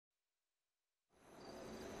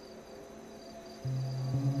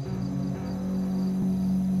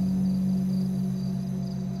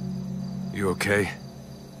You okay?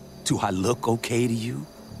 Do I look okay to you?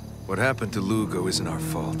 What happened to Lugo isn't our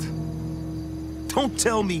fault. Don't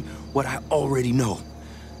tell me what I already know.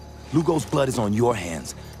 Lugo's blood is on your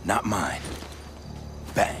hands, not mine.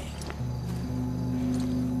 Bang.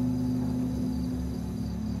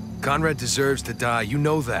 Conrad deserves to die, you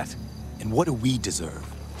know that. And what do we deserve?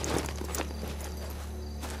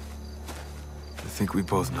 I think we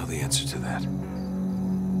both know the answer to that.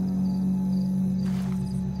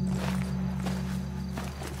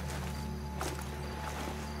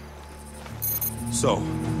 So,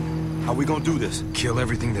 how we gonna do this? Kill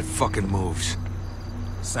everything that fucking moves.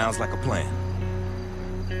 Sounds like a plan.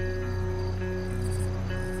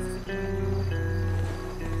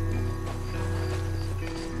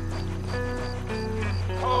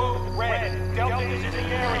 Code Red. Delta is in the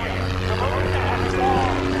area. The Marina has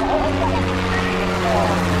lost. The whole fucking city is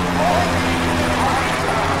lost. All people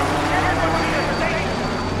are everybody in the station.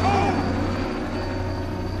 Move!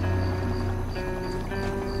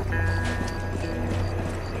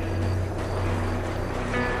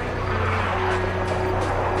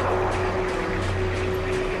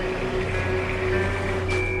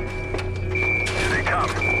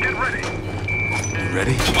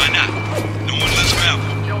 Ready? Why not? No one less travel.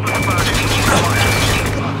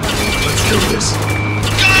 Let's do this.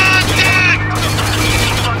 Contact!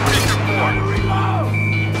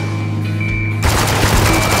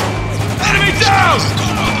 Enemy down!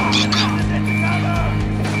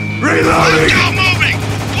 Reloading! Go moving!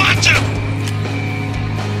 Watch him!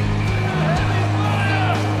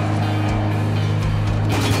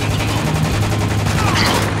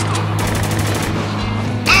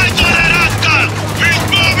 Eyes on that hostile! He's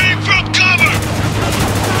moving from cover!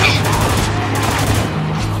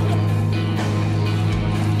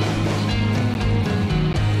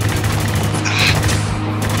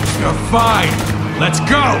 You're fine. Let's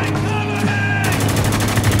go!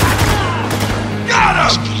 Got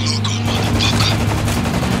him! Lugo, motherfucker!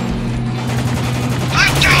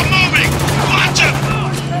 Hostile moving! Watch him!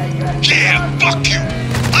 Yeah, fuck you!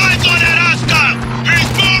 Eyes on that hostile! He's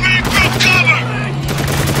moving from cover!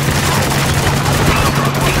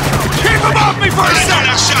 Keep him off me for a Eyes on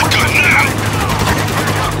that second! shotgun now!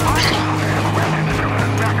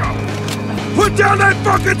 Put down that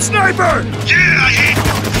fucking sniper! Yeah, I hit!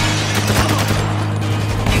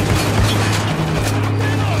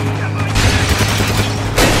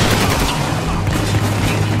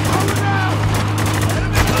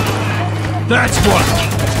 That's what!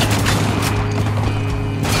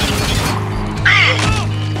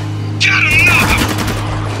 Got another!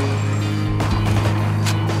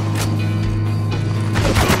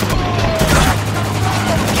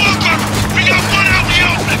 Walker! We got one out in the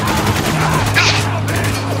open!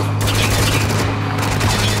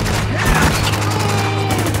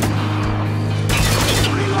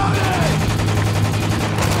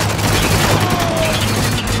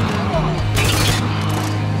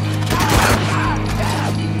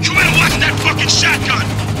 You better watch that fucking shotgun!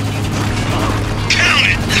 Count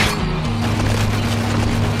it!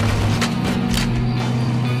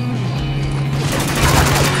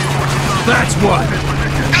 That's what!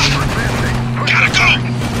 Gotta go!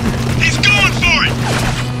 He's going for it!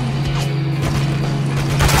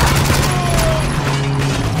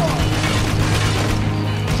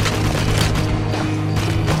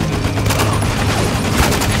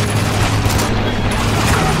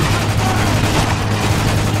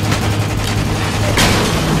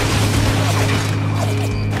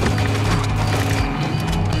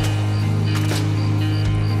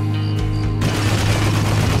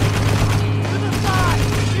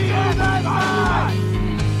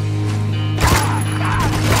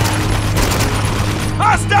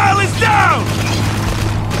 Hostile is down!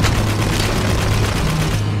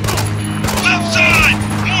 Left side!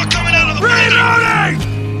 More coming out of the building! Reloading!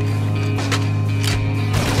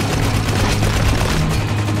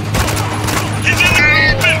 He's in the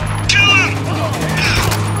open! Kill him!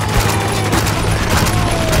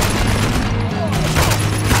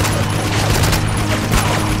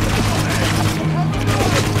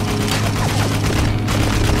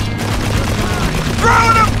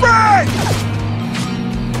 Throwing a frag!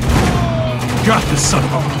 Got this son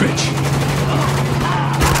of a bitch!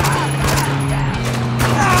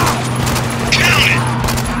 Count it!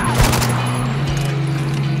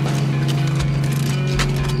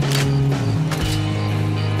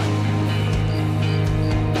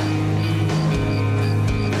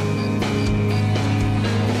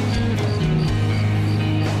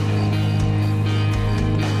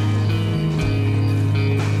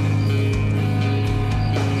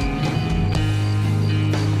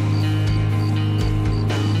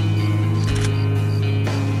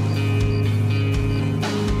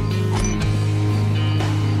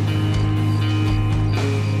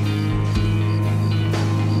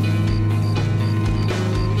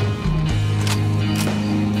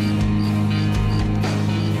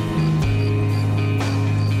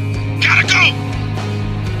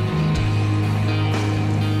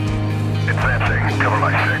 Cover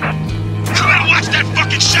my 6. Come and watch that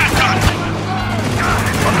fucking shotgun!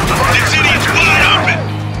 This idiot's wide open!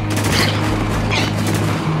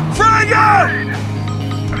 Frag out!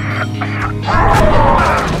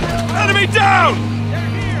 Enemy down!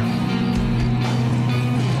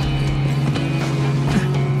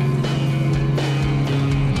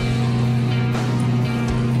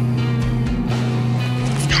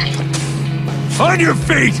 On your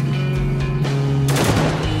feet!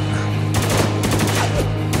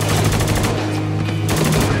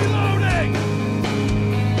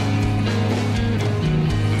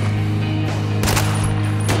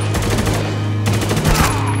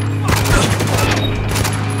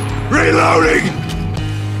 Reloading!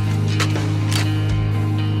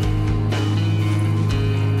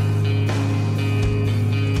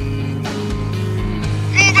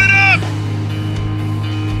 Move it up!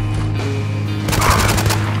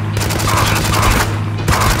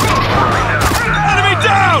 Enemy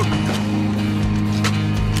down!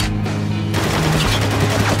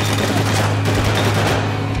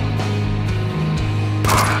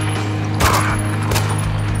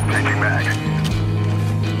 Changing mag.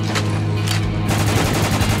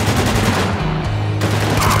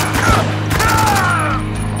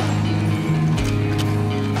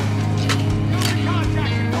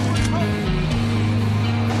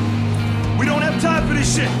 We don't have time for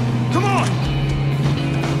this shit! Come on!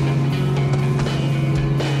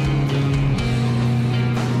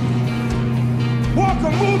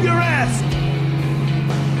 Walker, move your ass!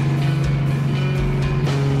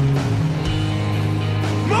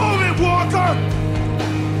 Move it, Walker!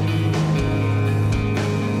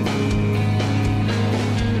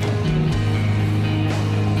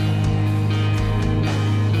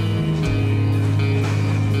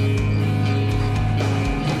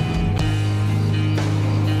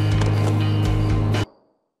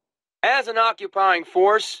 As an occupying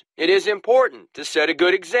force, it is important to set a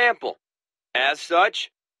good example. As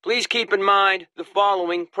such, please keep in mind the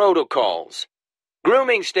following protocols.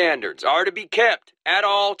 Grooming standards are to be kept at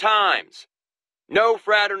all times. No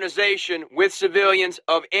fraternization with civilians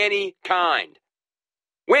of any kind.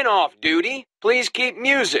 When off duty, please keep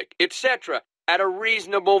music, etc. at a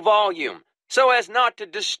reasonable volume so as not to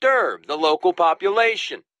disturb the local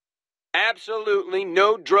population. Absolutely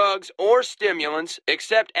no drugs or stimulants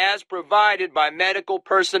except as provided by medical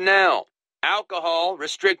personnel. Alcohol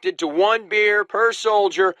restricted to 1 beer per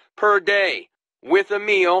soldier per day, with a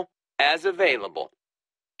meal as available.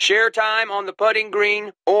 Share time on the putting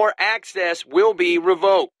green or access will be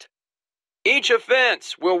revoked. Each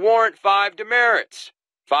offense will warrant 5 demerits.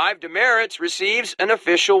 5 demerits receives an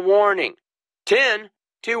official warning. 10,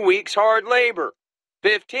 2 weeks hard labor.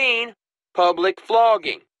 15, public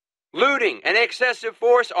flogging. Looting and excessive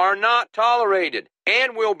force are not tolerated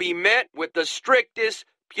and will be met with the strictest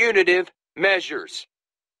punitive measures.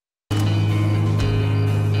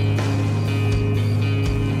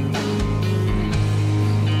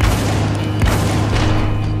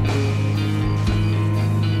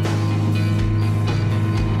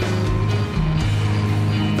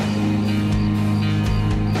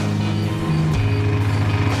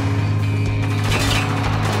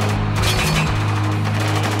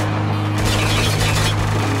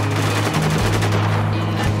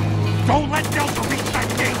 Don't let Delta reach that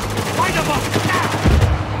gate! Fight them up now!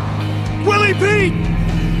 Willie Pete!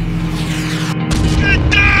 Get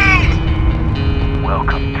down!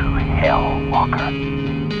 Welcome to Hell, Walker.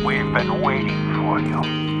 We've been waiting for you.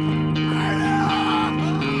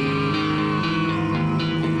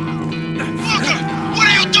 Walker, what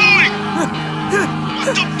are you doing? What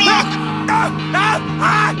the fuck?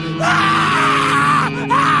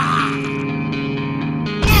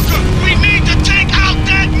 Walker, we need to take out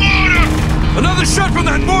that mortar! Another shot from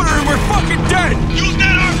that mortar and we're fucking dead! Use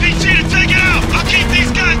that RPG to take it out! I'll keep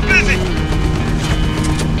these guys busy!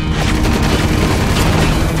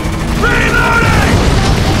 Reloading!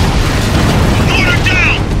 Mortar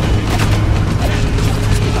down!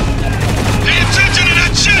 Pay attention to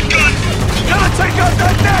that shotgun! Gotta take out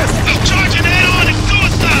that nest! They'll charge it head on and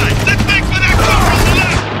suicide! Let's make for that cover on the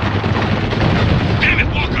left! Damn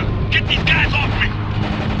it, Walker! Get these guys off me!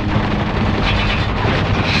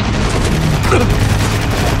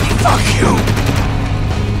 Fuck you!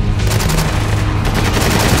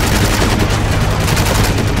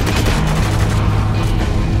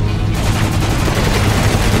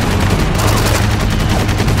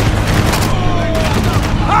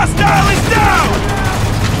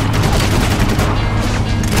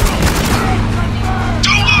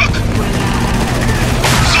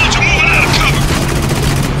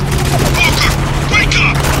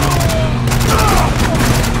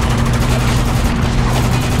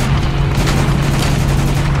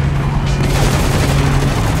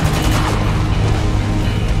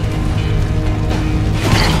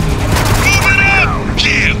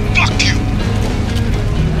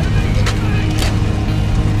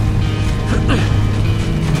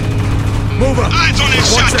 over! Eyes on that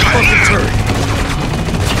Watch that shotgun fucking now!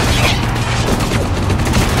 turret!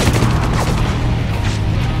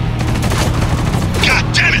 God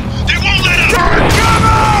damn it! They won't let up!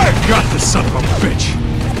 Cover! Got the son of a bitch!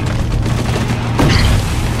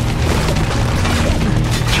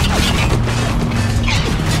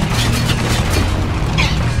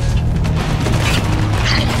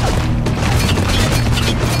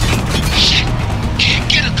 Shit! Can't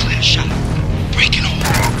get a clear shot. Breaking over.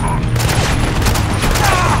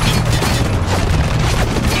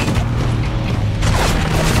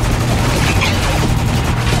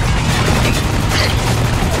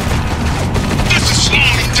 This is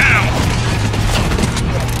slowing me down.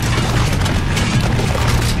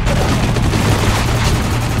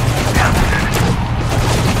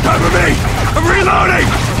 Cover me! I'm reloading!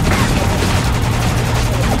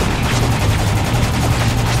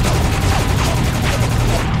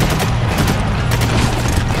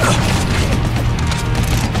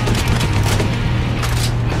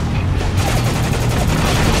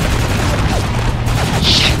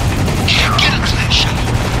 Shit! Can't get a clear shot.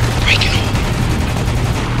 Breaking over.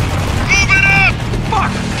 Move it up!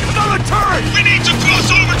 Fuck! Another turret! We need to cross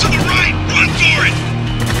over to the right. Run for it.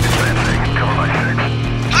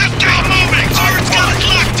 Hostile moving! Turret's got us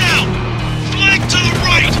locked down! Flank to the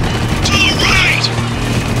right! To the right!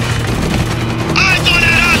 Eyes on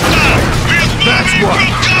that hostile! We're That's moving what-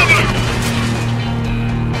 from cover!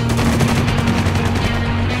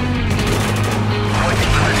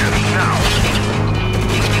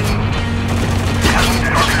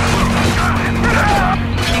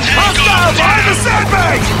 Hostile behind the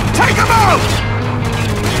sandbags! Take them out!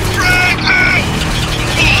 Frag out!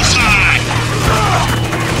 Bullseye!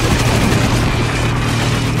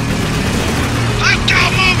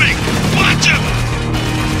 Hostile moving! Watch him!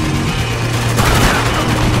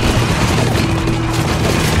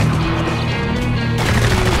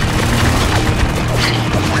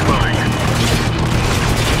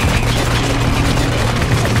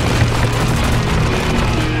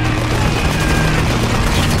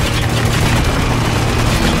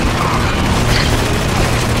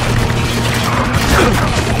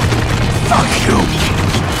 Fuck you!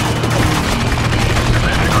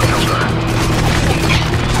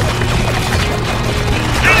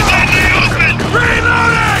 He's in the open!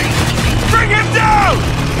 Reloading! Bring him down!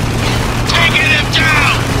 Taking him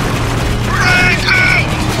down! Frag out!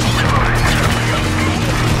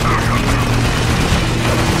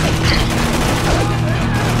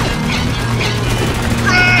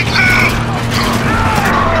 Frag out!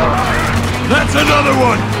 That's another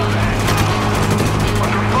one!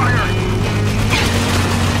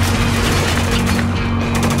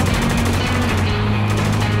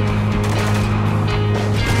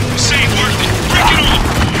 This ain't worth it. Break it off!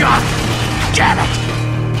 God damn it!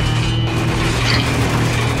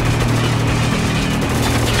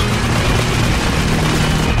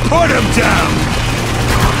 Put him down!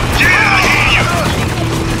 Yeah, I hear you!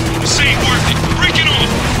 This ain't worth it. Break it off!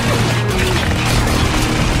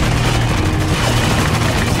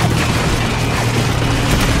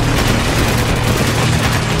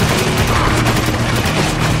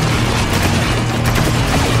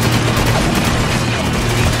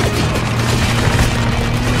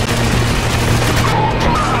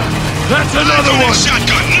 That's Eyes another on that one!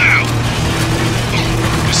 shotgun now!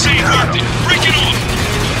 This ain't worth it. Break it off!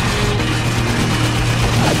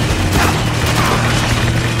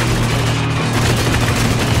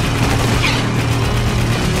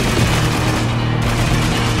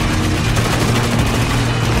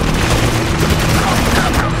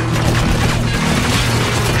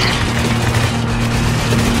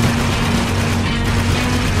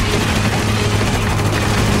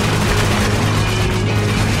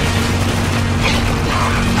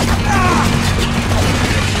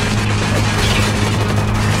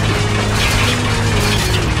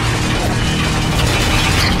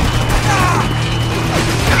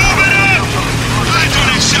 Move it up! Eyes on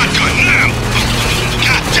that shotgun now!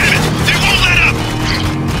 God damn it! They won't let up!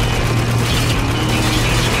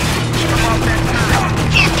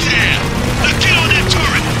 Fuck yeah! Now get on that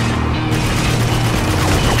turret!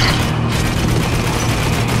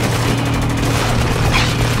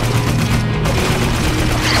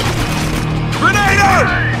 Grenade out!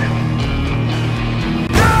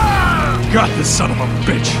 Got the son of a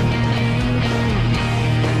bitch!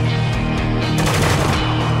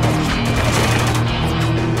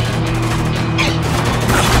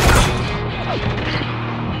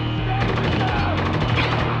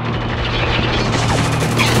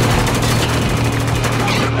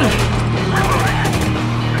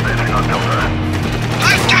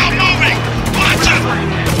 Hostile moving! Watch him!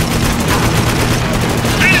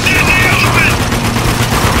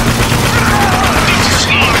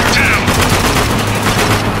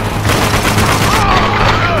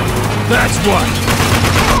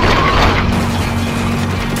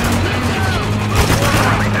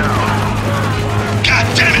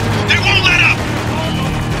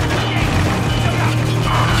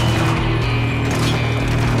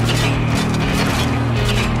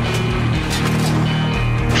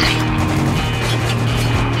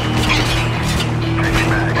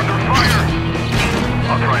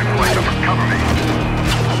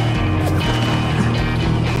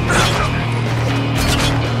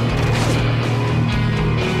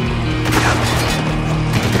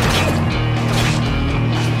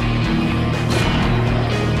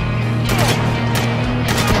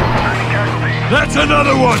 That's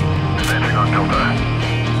another one! Advancing on Delta.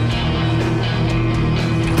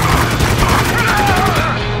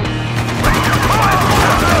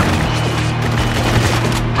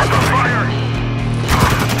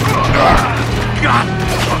 God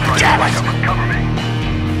damn it! Cover me.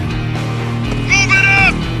 Move it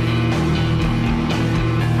up!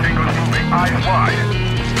 Tango's moving. Eyes wide.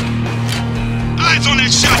 Eyes on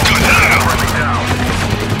that shotgun now!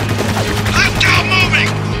 I'm down moving!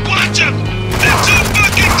 Watch him! They're too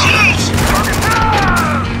fucking close!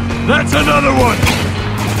 That's another one!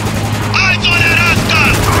 Eyes on that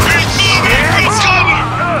hostile! He's moving from cover!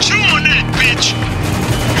 Chew on that, bitch!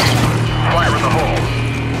 Fire in the hole.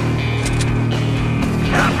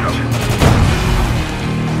 Down.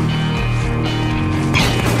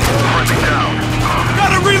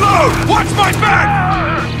 Gotta reload! Watch my back!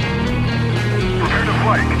 Prepare to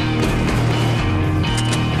flank.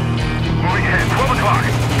 Moving ahead, 12 o'clock.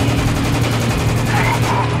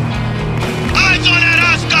 Eyes on that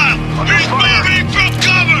hostile! He's moving from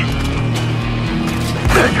cover! He's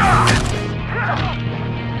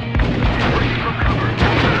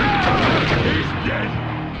dead!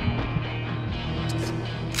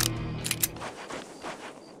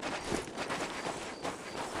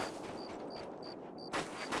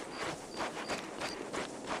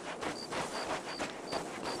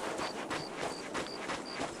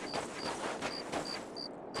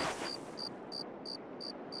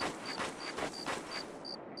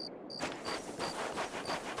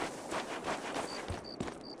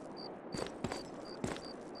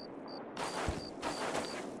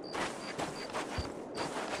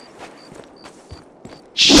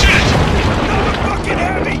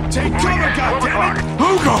 Take cover, goddammit!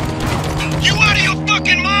 Hugo! You out of your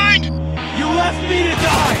fucking mind? You left me to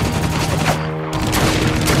die!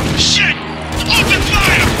 Shit! Open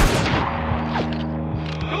fire!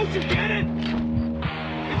 Don't you get it?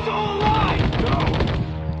 It's all alive! No.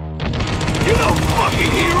 You no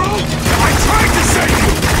fucking hero! I tried to save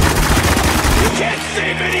you! You can't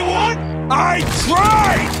save anyone! I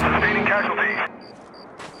tried! Sustaining casualties.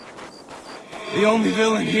 The only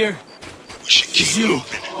villain here We should keep is you,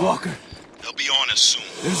 moving. Walker. They'll be on us soon.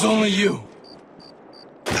 There's only you.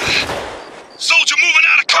 Soldier moving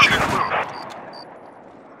out of cover!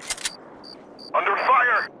 Under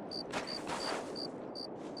fire!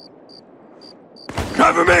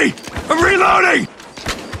 Cover me! I'm reloading!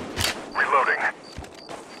 Reloading.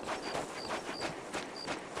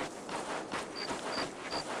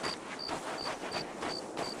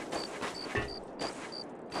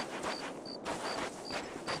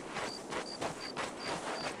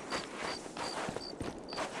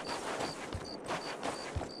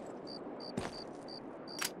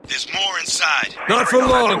 There's more inside. Not for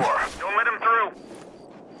long. Don't let him through.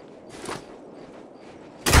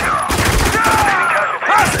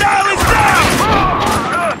 Hostile is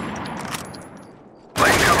down!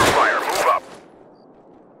 Laying cover fire. Move up.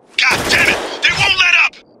 God damn it! They won't let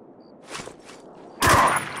up!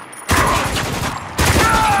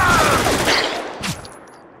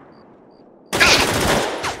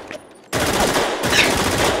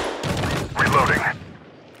 Reloading.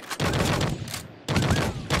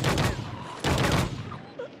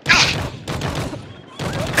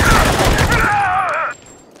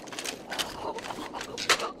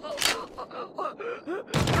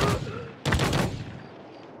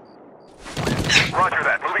 Roger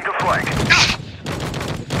that. Moving to flank.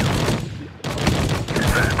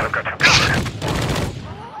 I've got you covered.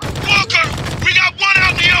 Walker! We got one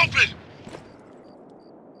out in the open!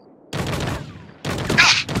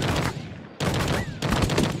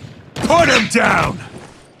 Put him down!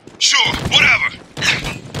 Sure, whatever.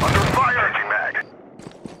 Under fire, G-Mag.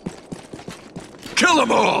 Kill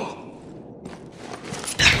them all!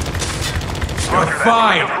 You're Roger that.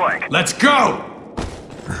 fine! Moving to flank. Let's go!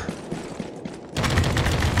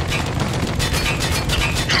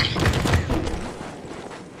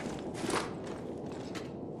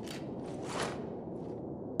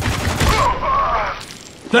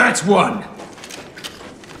 That's one!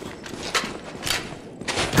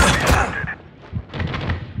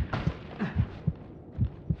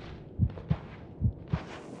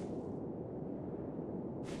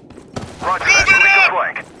 Roger that. Moving to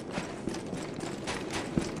flank.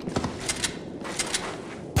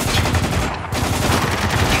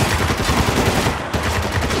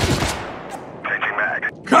 Changing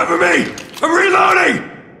mag. Cover me! I'm reloading!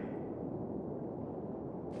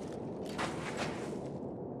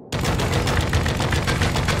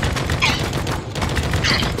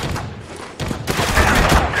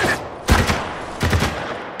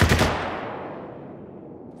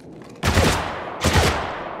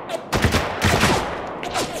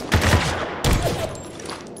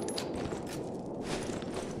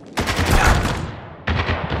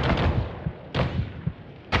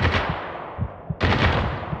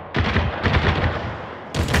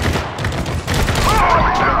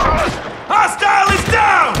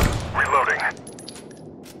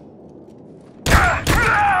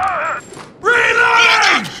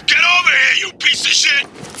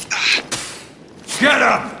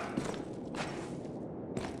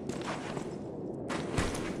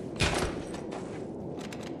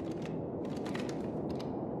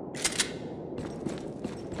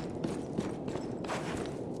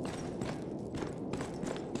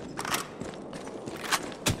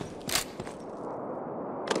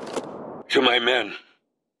 To my men,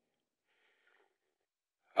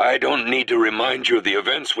 I don't need to remind you of the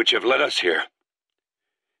events which have led us here.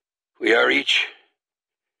 We are each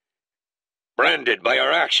branded by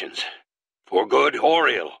our actions, for good or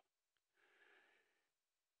ill.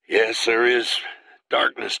 Yes, there is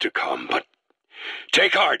darkness to come, but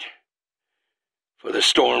take heart, for the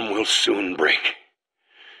storm will soon break.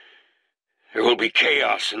 There will be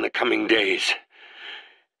chaos in the coming days.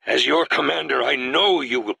 As your commander, I know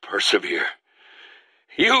you will persevere.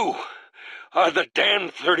 You are the damn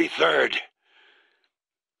 33rd.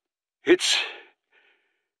 It's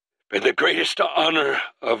been the greatest honor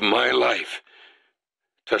of my life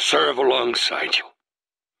to serve alongside you.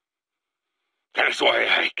 That is why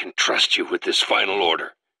I can trust you with this final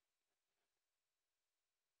order.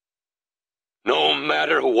 No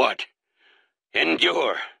matter what,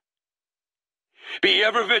 endure. Be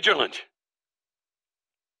ever vigilant.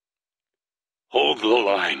 Hold the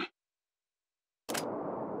line.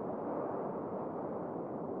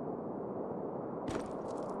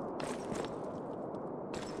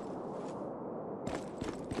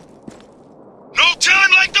 No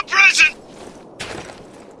time like the present!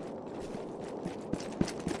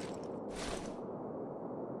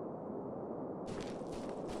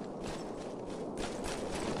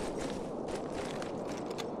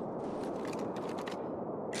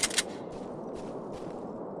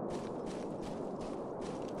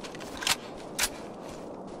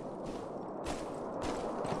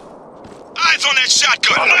 Eyes on that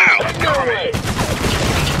shotgun now! Reloading.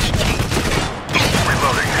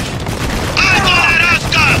 Eyes on that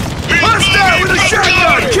hostile! He's Hostile with a moving!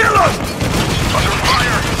 shotgun! Kill him! Under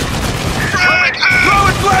fire! Frag out!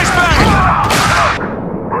 Throwing flashbang!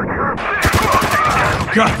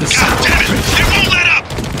 Got the God damn it! They won't let up!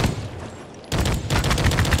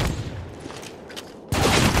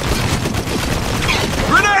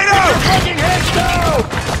 Grenade out! Fucking heads down!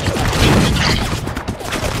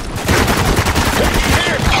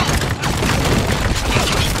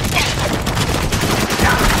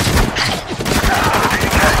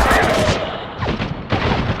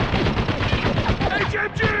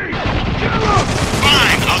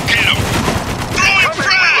 Fine, I'll get him! Throwing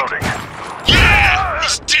frag! Yeah!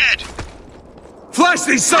 He's dead! Flash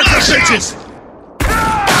these sons of bitches!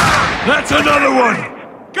 That's another one!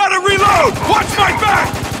 Gotta reload! Watch my back!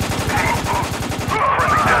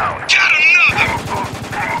 Got another!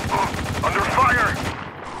 Under fire!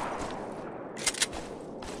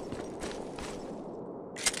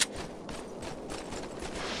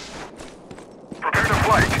 Prepare to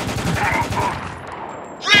flank.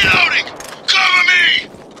 Reloading! Cover me!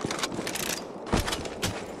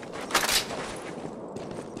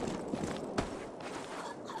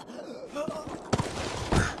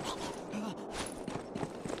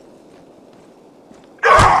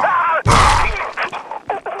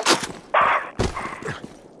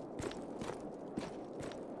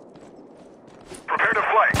 Prepare to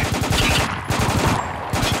flank.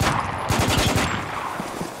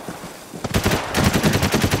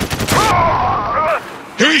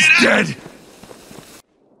 He's dead!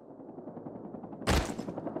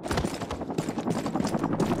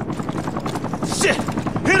 Shit!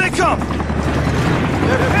 Here they come!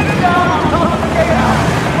 They're pinning down on top of the gatehouse.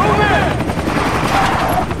 Move in!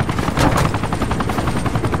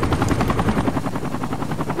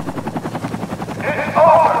 It's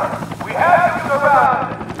over. We have you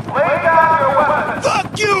surrounded. Lay down your weapons. Fuck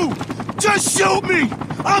you! Just shoot me!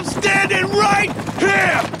 I'm standing right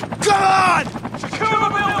here! Come on! Secure the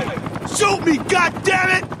building. Shoot me,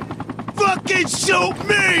 goddammit! Fucking shoot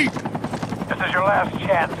me! This is your last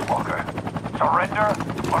chance, Walker. Surrender,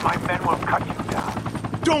 or my men will cut you down.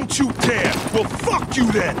 Don't you dare! Well, fuck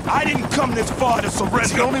you then! I didn't come this far to surrender!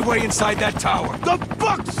 It's the only way inside that tower! The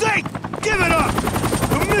fuck's sake! Give it up!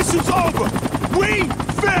 The mission's over! We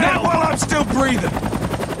failed! Not while I'm still breathing!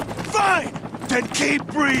 Fine! Then keep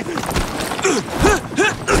breathing!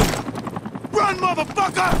 Run,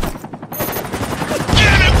 motherfucker!